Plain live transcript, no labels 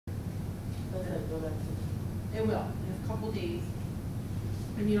It will, in a couple days,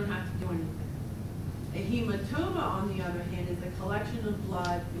 and you don't have to do anything. A hematoma, on the other hand, is a collection of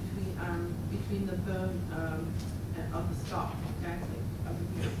blood between the bone of the skull, okay, like over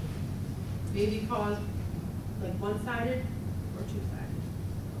here. Maybe cause like one-sided or two-sided.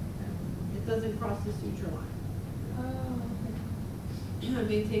 Okay? It doesn't cross the suture line. Oh, okay. It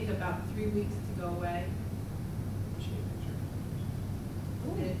may take about 3 weeks to go away.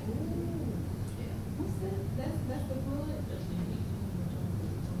 Ooh, It- ooh. yeah. What's that? That's the fluid?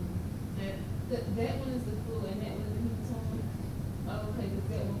 That one is the fluid and that one is the hematoma? Oh, okay, because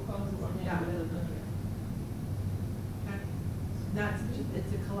that one causes on that. That one. Okay. That's just,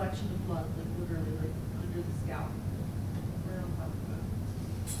 it's a collection of blood, like literally, like under the scalp. Right on top of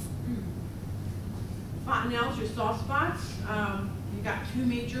it. Fontanelles, your soft spots. You've got two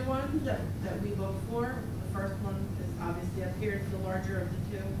major ones that we look for. The first one is obviously up here. It's the larger of the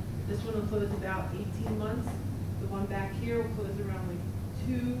two. This one will close about 18 months. The one back here will close around like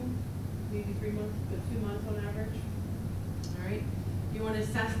 2, maybe 3 months, but 2 months on average. All right. You want to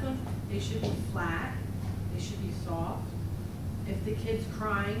assess them. They should be flat. They should be soft. If the kid's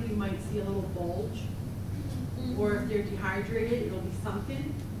crying, you might see a little bulge. Or if they're dehydrated, it'll be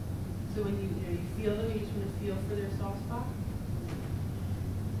sunken. So when you feel them, you just want to feel for their soft spot.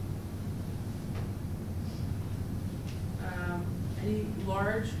 Any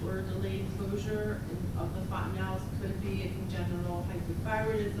large or delayed closure of the fontanelles could be a congenital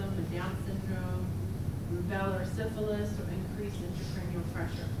hypothyroidism, a Down syndrome, rubella or syphilis, or increased intracranial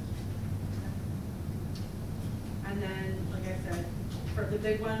pressure. And then, like I said, for the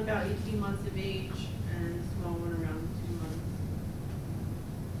big one, about 18 months of age, and the small one around 2 months.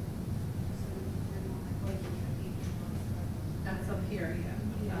 That's up here, yeah.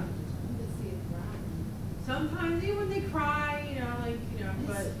 Sometimes, even when they cry,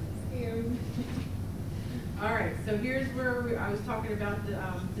 but. Scary. All right, so here's where I was talking about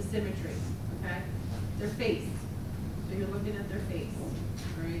the symmetry, okay? Their face. So you're looking at their face,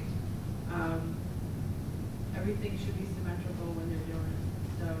 all right? Everything should be symmetrical when they're doing it.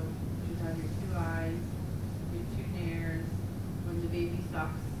 So you should have your 2 eyes, your 2 nares. When the baby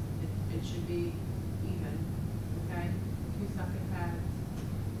sucks, it should be even, okay? 2 sucking pads.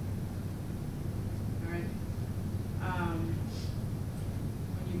 All right.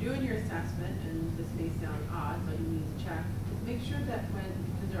 When you're doing your assessment, and this may sound odd, but you need to check, make sure that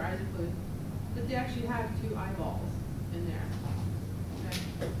because their eyes are closed, that they actually have 2 eyeballs in there. Okay?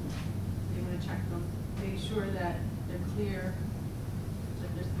 You want to check them. Make sure that they're clear,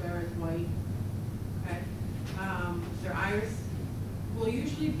 that their sclera is white. Okay? Their iris will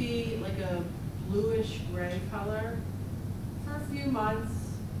usually be like a bluish gray color for a few months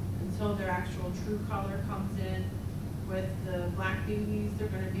until their actual true color comes in. With the black babies, they're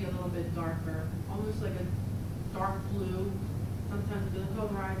going to be a little bit darker, almost like a dark blue. Sometimes they'll go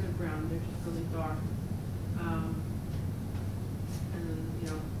their eyes are brown, they're just really dark. And then,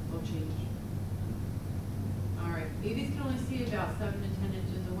 they'll change. All right, babies can only see about 7 to 10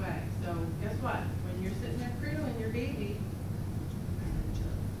 inches away. So guess what? When you're sitting there cradling your baby,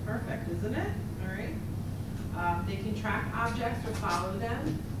 perfect, isn't it? All right. They can track objects or follow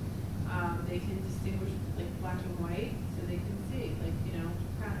them. They can distinguish like black and white, so they can see,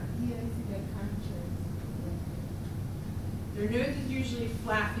 patterns. Yeah, I see that contrast. Their nose is usually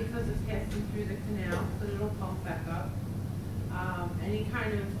flat because it's passing through the canal, but it'll pump back up. Any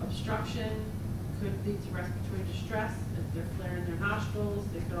kind of obstruction could lead to respiratory distress. If they're flaring their nostrils,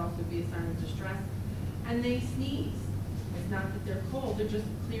 it could also be a sign of distress. And they sneeze. It's not that they're cold, they're just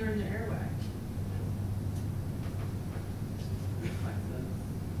clearing the airway. Reflexive.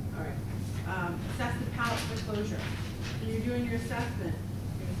 All right. Assess the palate for closure. When you're doing your assessment,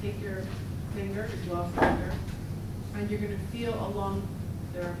 you're going to take your finger, your glove finger, and you're going to feel along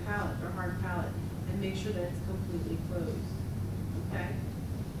their palate, their hard palate, and make sure that it's completely closed. Okay?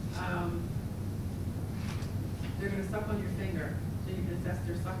 They're going to suck on your finger, so you can assess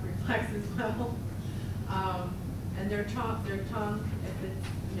their suck reflex as well. And their tongue, if it's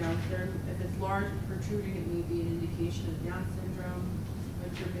if it's large and protruding, it may be an indication of Down syndrome,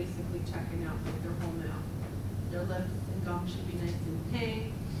 but you're basically checking out like their whole mouth. Their lips and gums should be nice and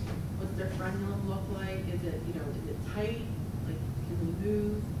pink. What's their frenulum look like? Is it tight? Like, can they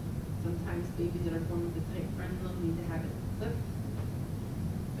move? Sometimes babies that are born with a tight frenulum need to have it clipped.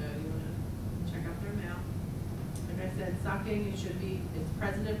 So you want to check out their mouth. Like I said, sucking, it's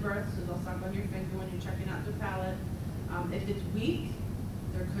present at birth, so they'll suck on your finger when you're checking out their palate. If it's weak,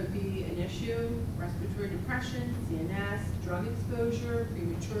 there could be an issue, respiratory depression, CNS, drug exposure,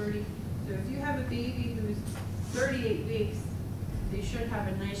 prematurity. So if you have a baby who's 38 weeks, they should have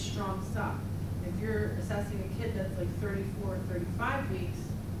a nice strong suck. If you're assessing a kid that's like 34 or 35 weeks,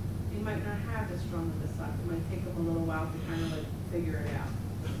 you might not have as strong of a suck. It might take them a little while to kind of like figure it out.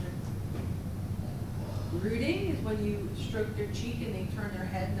 Rooting is when you stroke their cheek and they turn their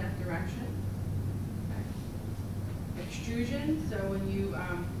head in that direction. Okay. Extrusion, so when you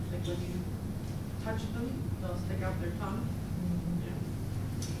like when you touch them, they'll stick out their tongue.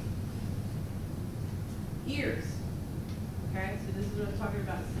 Yeah. Ears. Okay, so this is what I'm talking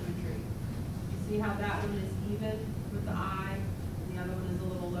about, symmetry. You see how that one is even with the eye, and the other one is a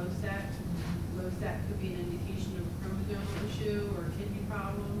little low set. Low set could be an indication of a chromosomal issue or a kidney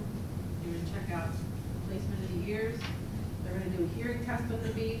problem. You're going to check out placement of the ears. They're going to do a hearing test on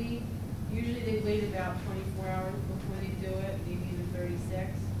the baby. Usually they wait about 24 hours before they do it, maybe even 36.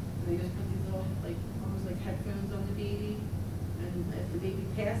 And they just put these little, like, almost like headphones on the baby. And if the baby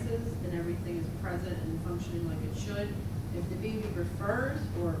passes, then everything is present and functioning like it should. If the baby refers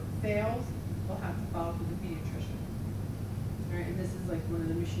or fails, they'll have to follow up with the pediatrician. All right, and this is like one of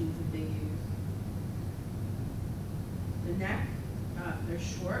the machines that they use. The neck, they're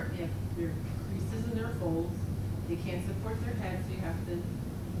short, they have their creases in their folds. They can't support their head, so you have to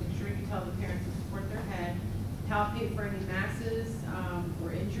make sure you tell the parents to support their head. Palpate for any masses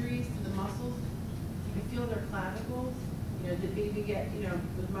or injuries to the muscles. You can feel their clavicles. You know, did baby get, you know,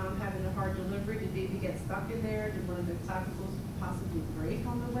 was mom having a hard delivery? Did baby get stuck in there? Did one of the clavicles possibly break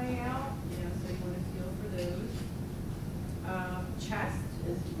on the way out? You know, so you want to feel for those. Chest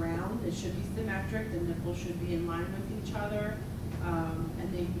is round. It should be symmetric. The nipples should be in line with each other.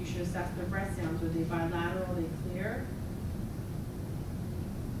 And you should assess their breath sounds. Are they bilateral? Are they clear?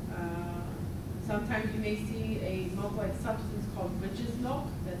 Sometimes you may see a milk-like substance called witch's milk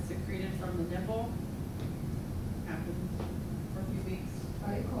that's secreted from the nipple. Happens for a few weeks. Why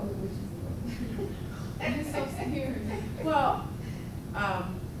you call it witch's milk? It's so scary. Well, I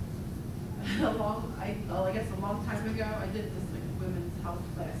guess a long time ago, I did this like women's health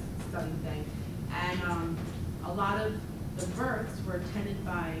class study thing, and a lot of the births were attended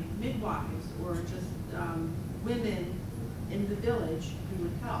by midwives or just women in the village who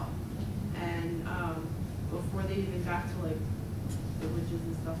would help. And before they even got to like the witches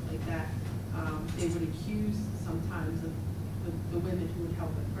and stuff like that, they would accuse sometimes of the women who would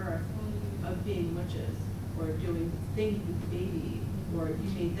help at birth of being witches or doing things with the baby, or you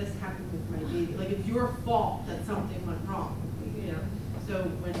made this happen with my baby. Like it's your fault that something went wrong, you know. So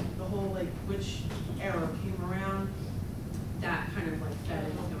when the whole like witch era came around, that kind of like fed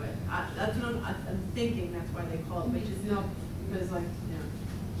into it. That's what I'm thinking. That's why they call it witch's milk, because like, you know.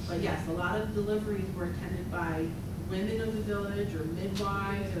 But yes, a lot of deliveries were attended by women of the village or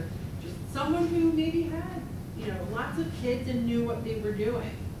midwives or just someone who maybe had, you know, lots of kids and knew what they were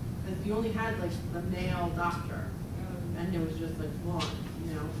doing. Because you only had like the male doctor, and there was just like one,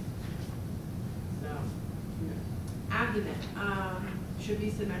 you know. So, you know. Abdomen should be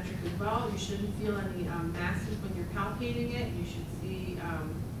symmetric as well. You shouldn't feel any masses when you're palpating it. You should see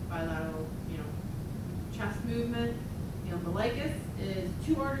bilateral, you know, chest movement. The umbilicus is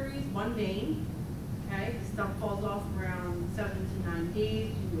 2 arteries, 1 vein. Okay, the stump falls off around 7 to 9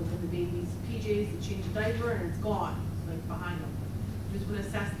 days. You open the baby's PJs to change the diaper, and it's gone. It's like behind them. You just want to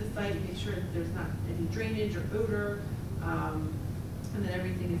assess the site and make sure that there's not any drainage or odor, and that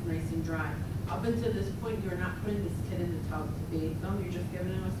everything is nice and dry. Up until this point, you're not putting this kid in the tub to bathe them. You're just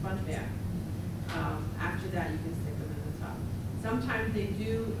giving them a sponge bath. After that, you can stick them in the tub. Sometimes they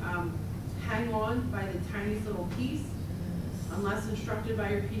do hang on by the tiniest little piece. Unless instructed by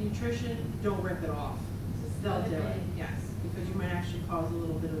your pediatrician, don't rip it off. They'll do it, yes, because you might actually cause a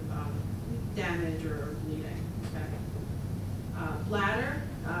little bit of damage or bleeding. Okay. Bladder,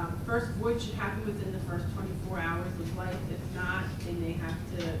 first void should happen within the first 24 hours of life. If not, they may have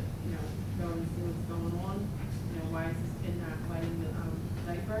to, you know, go and see what's going on. You know, why is this kid not wetting the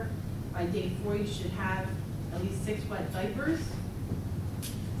diaper? By day 4, you should have at least 6 wet diapers.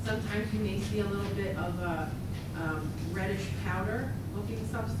 Sometimes you may see a little bit of a reddish powder looking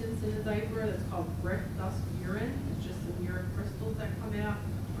substance in the diaper that's called brick dust urine. It's just some urine crystals that come out,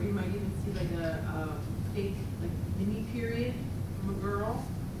 or you might even see like a fake like mini period from a girl,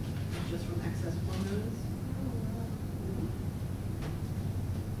 just from excess hormones.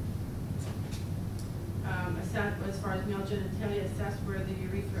 As far as male genitalia, assess where the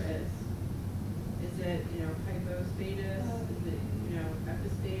urethra is. Is it, you know, hypospatus? Is it, you know,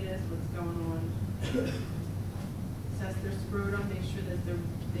 epistatus? What's going on? Assess their scrotum, make sure that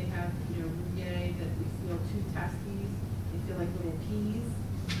they have, you know, rugae, that we feel 2 testes, they feel like little peas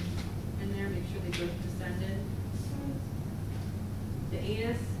in there, make sure they both descended. The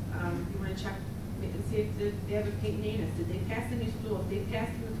anus, you want to check and see if they have a patent anus. Did they pass any stool? If they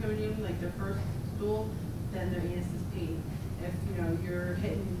passed in the meconium, like their first stool, then their anus is pain. If, you know, you're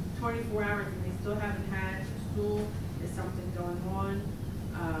hitting 24 hours and they still haven't had a stool, is something going on.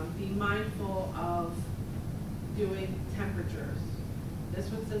 Be mindful of doing temperatures. This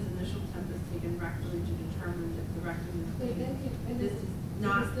one says initial temp is taken rectally to determine if the rectum is But clean. that can, This is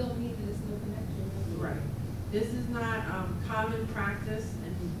not, it still mean that there's no connection. right. This is not common practice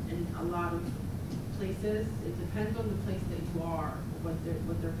in a lot of places. It depends on the place that you are,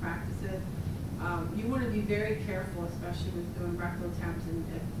 what their practice is. You want to be very careful, especially with doing rectal attempts and,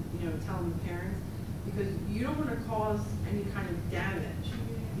 you know, telling the parents, because you don't want to cause any kind of damage.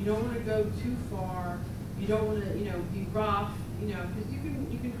 You don't want to go too far. You don't want to, you know, be rough, you know, because you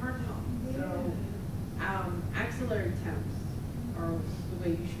can hurt them. So, axillary temps are the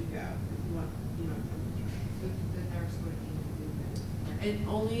way you should go if you want, you know, temperature. So the nurse would need to do that. And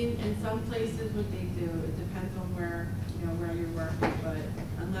only in some places what they do, it depends on where, you know, where you're working, but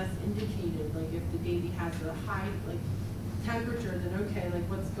unless indicated, like if the baby has a high, like, temperature, then okay, like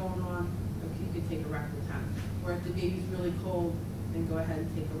what's going on, okay, you could take a rectal temp. Or if the baby's really cold, then go ahead and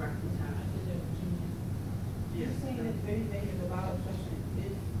take a rectal temp. You're saying it's very negative about, especially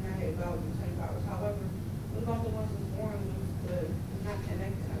if not about the 24 hours. However, what about the ones who's born with the not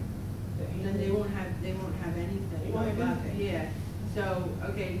connected? Then they won't have anything. They won't have anything. Yeah, so,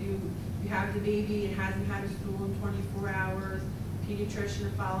 okay, you have the baby, it hasn't had a stool in 24 hours, pediatrician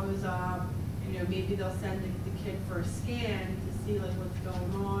follows up, you know, maybe they'll send the kid for a scan to see like what's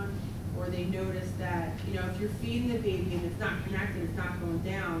going on, or they notice that, you know, if you're feeding the baby and it's not connected, it's not going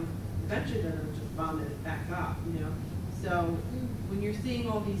down, eventually they're gonna just vomit it back up, you know? So, when you're seeing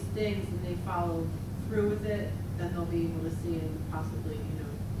all these things and they follow through with it, then they'll be able to see and possibly, you know,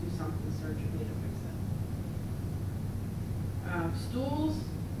 do something surgically to fix it. Stools,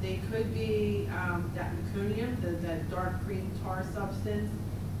 they could be that meconium, that dark green tar substance.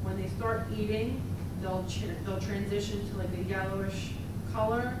 When they start eating, they'll transition to like a yellowish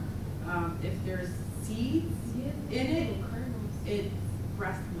color. If there's seeds in it, it's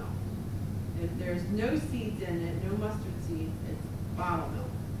breast milk. If there's no seeds in it, no mustard seeds, it's bottle milk.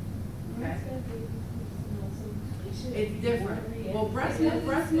 Okay? It's different. Well, breast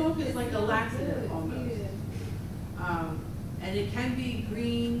milk is like a laxative almost. And it can be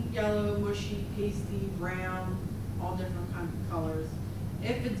green, yellow, mushy, pasty, brown, all different kinds of colors.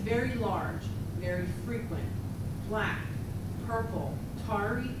 If it's very large, very frequent, black, purple,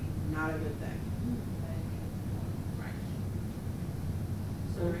 tarry, not a good thing. Right.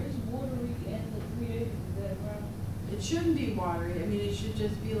 So if it's watery and the 3 days, is that right? It shouldn't be watery. I mean, it should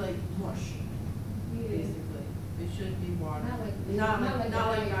just be like mush, Yeah. basically. It shouldn't be watery. Not like Not like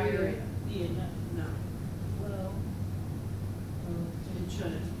diarrhea. diarrhea. Yeah, No, well, it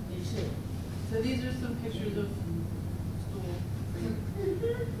shouldn't. it should. So these are some pictures of stool for you.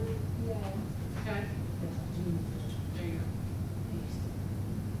 Yeah. Okay? There you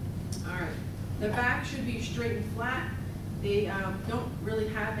go. All right. The back should be straight and flat. They don't really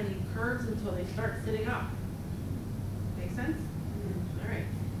have any curves until they start sitting up. Make sense? All right.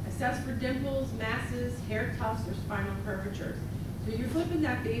 Assess for dimples, masses, hair tufts, or spinal curvatures. So you're flipping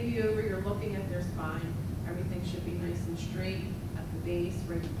that baby over, you're looking at their spine. Everything should be nice and straight at the base,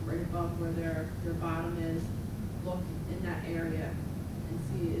 right above where their bottom is. Look in that area and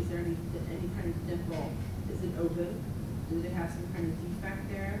see, is there any kind of dimple? Is it open? Do they have some kind of defect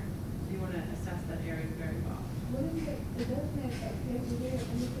there? So you want to assess that area very well. What is it? It doesn't have a picture there,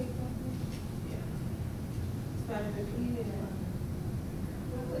 let me take something. Yeah. Yeah.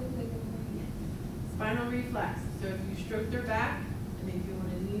 What is it? Spinal reflex. So if you stroke their back and they do one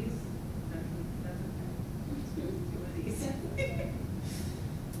of these, that's okay. Do one of these.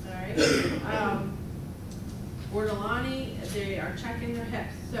 All right. Ortolani, they are checking their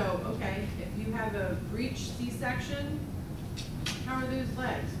hips. So, okay, if you have a breech C-section, how are those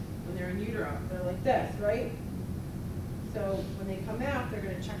legs when they're in utero? They're like this, right? So when they come out, they're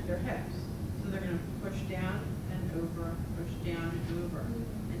going to check their hips. So they're going to push down and over, push down and over,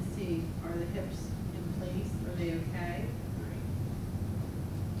 and see, are the hips in place? Are they okay?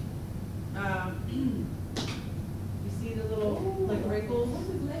 You see the little like wrinkles? What's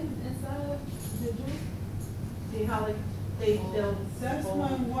his legs inside the joint? See how like they'll That's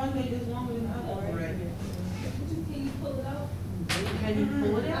one leg is longer than the other, right? Right. Can you pull it out? Can you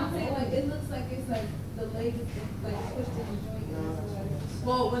pull it out? I'm saying like, it looks like it's like the leg is like pushed in the joint.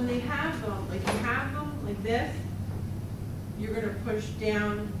 Well, when they have them, like you have them like this, you're gonna push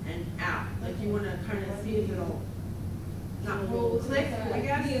down and out. Like you wanna kind of see if it'll not pull, click, I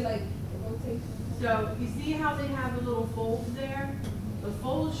guess. Yeah, like rotation. So you see how they have the little folds there? The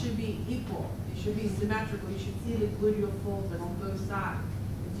folds should be equal. They should be symmetrical. You should see the gluteal folds like on both sides.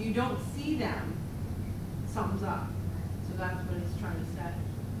 If you don't see them, something's up. So that's what it's trying to say.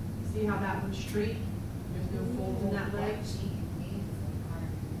 See how that one's straight? There's no folds in that leg?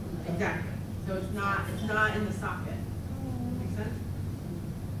 Exactly. So it's not in the socket. Make sense?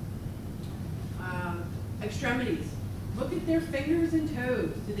 Extremities. Look at their fingers and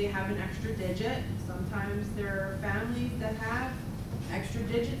toes. Do they have an extra digit? Sometimes there are families that have extra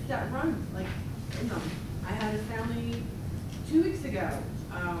digits that run like in them. I had a family 2 weeks ago.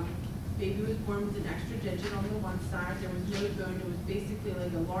 Baby was born with an extra digit on the one side. There was no bone. It was basically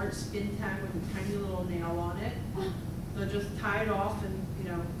like a large skin tag with a tiny little nail on it. So just tie it off and,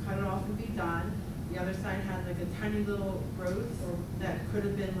 cut it off and be done. The other side had like a tiny little growth that could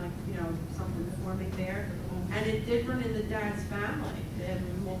have been like, something forming there. And it did run in the dad's family. They had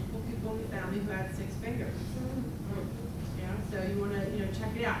multiple people in the family who had 6 fingers. So you want to,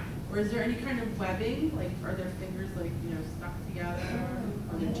 check it out. Or is there any kind of webbing? Like, are their fingers like, stuck together?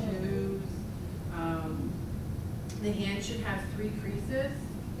 Or the toes? The hand should have 3 creases.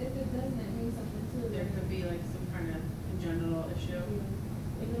 If it doesn't, it means something too. There could be like some kind of congenital issue.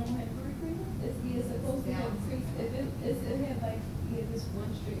 If it don't have 3 creases, it's supposed to have creases. If it had like, this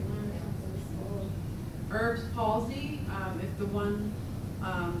one straight line down to the small. Erb's palsy, if the one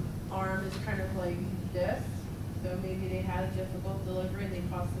arm is kind of like this, so maybe they had a difficult delivery and they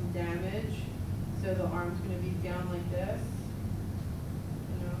caused some damage, so the arm's going to be down like this.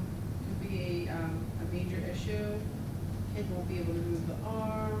 Could be a major issue. Kid won't be able to move the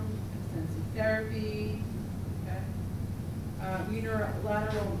arm. Extensive therapy. Okay.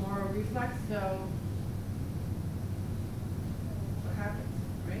 Unilateral moral reflex. So what happens,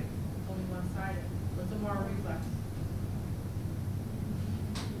 right? Only one-sided. What's a moral reflex?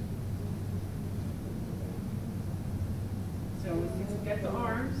 So when you get the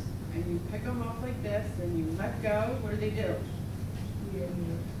arms and you pick them up like this and you let go, what do?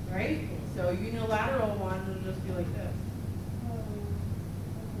 Right? So unilateral one will just be like this.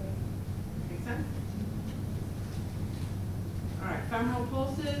 Make sense? All right, femoral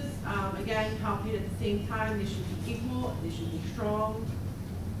pulses, again, palpate at the same time. They should be equal, they should be strong.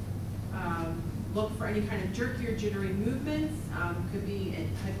 Look for any kind of jerky or jittery movements. Could be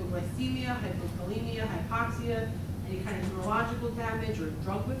hypoglycemia, hypokalemia, hypoxia, any kind of neurological damage or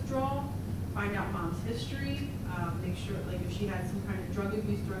drug withdrawal. Find out mom's history. Make sure, like if she had some kind of drug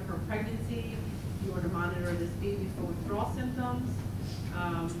abuse during her pregnancy, you want to monitor this baby for withdrawal symptoms.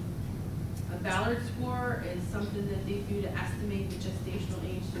 A Ballard score is something that they do to estimate the gestational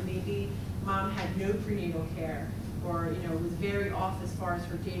age. So maybe mom had no prenatal care, or was very off as far as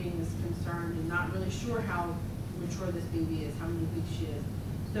her dating is concerned, and not really sure how mature this baby is, how many weeks she is.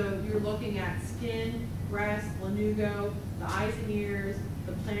 So you're looking at skin, breast, lanugo, the eyes and ears,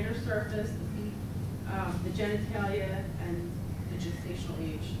 the plantar surface, the feet, the genitalia, and the gestational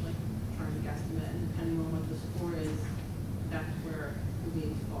age, like trying to guesstimate, and depending on what the score is, that's where the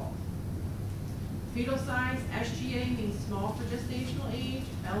baby falls. Fetal size, SGA means small for gestational age,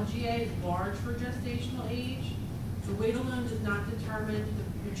 LGA is large for gestational age. The weight alone does not determine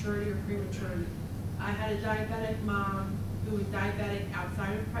the maturity or prematurity. I had a diabetic mom who was diabetic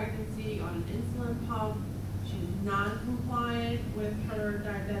outside of pregnancy on an insulin pump. She was non-compliant with her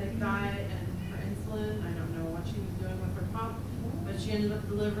diabetic diet and her insulin. I don't know what she was doing with her pump, but she ended up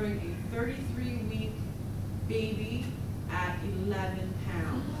delivering a 33-week baby at 11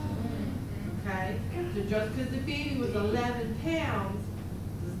 pounds. Okay? So just because the baby was 11 pounds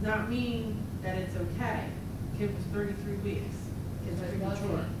does not mean that it's okay. The kid was 33 weeks. Kid's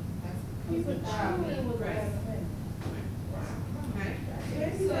premature. Right. Okay.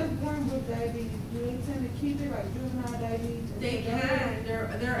 Babies that's born with diabetes, do they tend to keep it like juvenile diabetes? They can.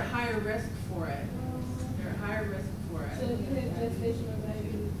 They're at higher risk for it. They're at higher risk for So it. if you have gestational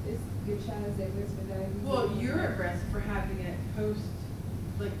diabetes, your child's at risk for diabetes? Well, you're at risk for having it post,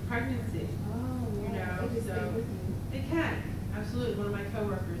 like pregnancy. Oh, You know, they just stay so with you. they can. Absolutely. One of my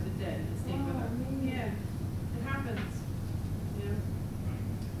coworkers, it did. It stayed with her. man. Yeah, it happens. Yeah.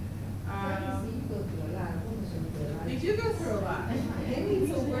 Pregnancy, you go through a lot. Women shouldn't do a lot. They do go through a lot. They need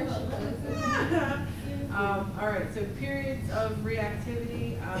to worship us. All right, so periods of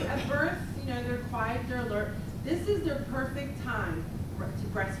reactivity. At birth, they're quiet, they're alert. This is their perfect time to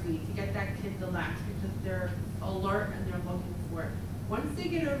breastfeed, to get that kid to latch, because they're alert and they're looking for it. Once they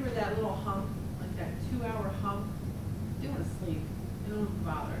get over that little hump, like that 2-hour hump, they want to sleep. They don't want to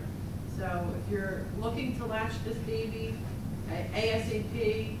bother. So if you're looking to latch this baby,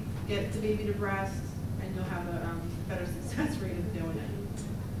 ASAP, get the baby to breast, and you'll have a better success rate of doing it.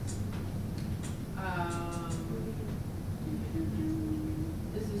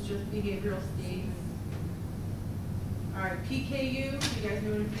 This is just behavioral states. All right, PKU, you guys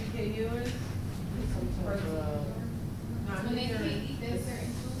know what a PKU is? When they can't eat that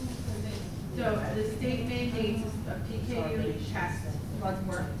certain food, So the state mandates a PKU test, blood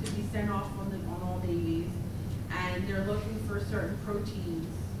work, to be sent off on all babies. And they're looking for certain proteins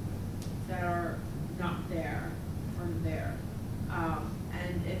that are not there, or there.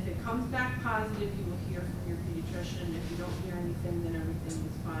 And if it comes back positive, you will hear from your pediatrician. If you don't hear anything, then everything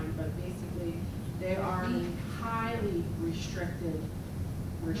is fine. But basically, they are highly restricted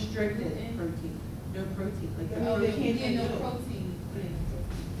protein. No protein, like the No, they protein. can't no do it. protein.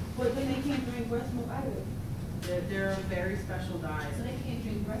 But then they can't drink breast milk either. They're a very special diet. So they can't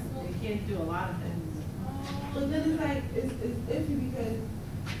drink breast milk? They can't do a lot of things. But then it's like, it's iffy because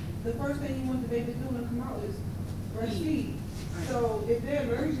the first thing you want the baby to do when they come out is breastfeed. Right. So if they're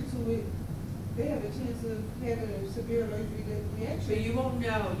allergic to it, they have a chance of having a severe allergic reaction. So you won't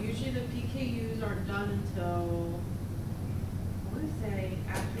know. Usually the PKUs aren't done until, I want to say,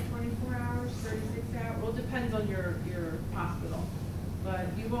 after 24 hours, 36 hours. Well, it depends on your hospital,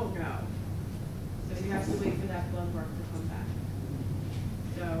 but you won't know. So you have to wait for that blood work to come back.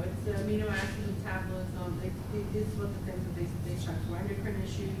 So it's amino acid metabolism. This is what the things that they check for: endocrine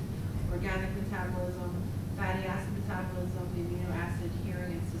issues, organic metabolism, fatty acid metabolism, the amino acid,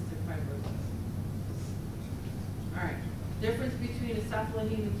 hearing, and cystic fibrosis. All right. Difference between a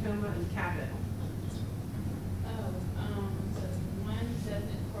cephalohematoma and CABIT. Oh, so one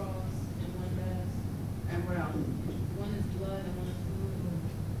doesn't cross and one does. And what else? One is blood and one is fluid.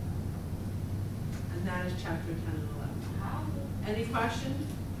 And that is chapter 10 and 11. How? Any questions?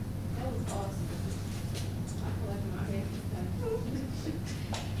 That was awesome. I feel like my head is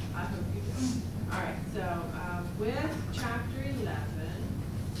I hope you do. All right, so with chapter 11,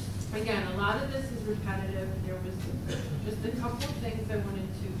 again, a lot of this is repetitive. There was just a couple of things I wanted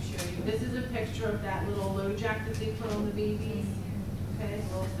to show you. This is a picture of that little low jack that they put on the babies. Okay, a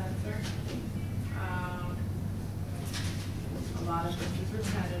little sensor. A lot of this is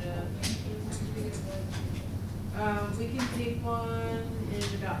repetitive. We can take one in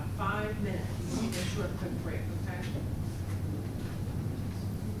about 5 minutes. We'll take a short, quick break, okay?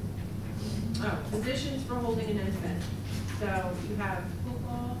 Oh, positions for holding an infant. So you have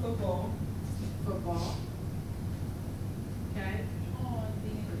football, okay?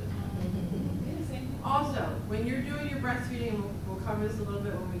 Also, when you're doing your breastfeeding, and we'll cover this a little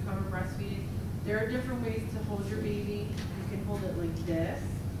bit when we cover breastfeeding, there are different ways to hold your baby. You can hold it like this,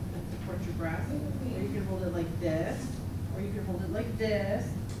 and support your breast, or you can hold it like this, or you can hold it like this,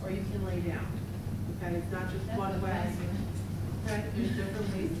 or you can lay down. Okay, it's not just one way. Okay, there's different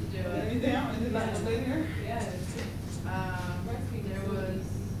ways to do it. Lay down, is it like a lay there? Yes. There was,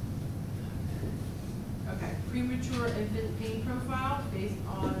 okay, premature infant pain profile based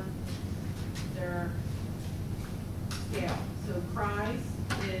on their scale. So cries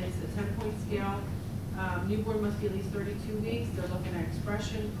is a 10-point scale. Newborn must be at least 32 weeks. They're looking at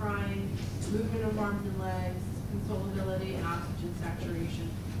expression, crying, movement of arms and legs, consolability, and oxygen saturation.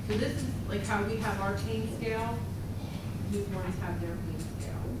 So this is like how we have our pain scale. Newborns have their pain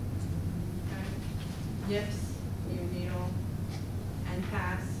scale. Okay. NIPS, neonatal,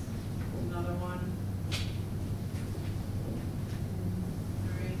 NPAS, another one.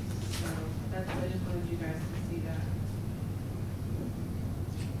 All right, so that's, I just wanted you guys to see that.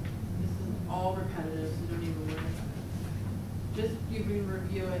 This is all repetitive, so don't even worry about it. Just you can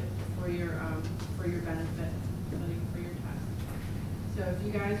review it for your benefit, for your test. So if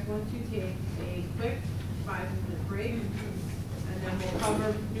you guys want to take a quick 5-minute break, and then we'll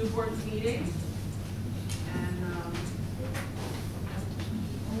cover newborn feeding, and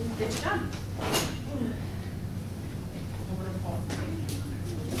it's done. I'm gonna pause.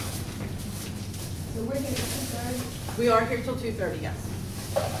 So we're here at 2:30? We are here till 2:30, yes.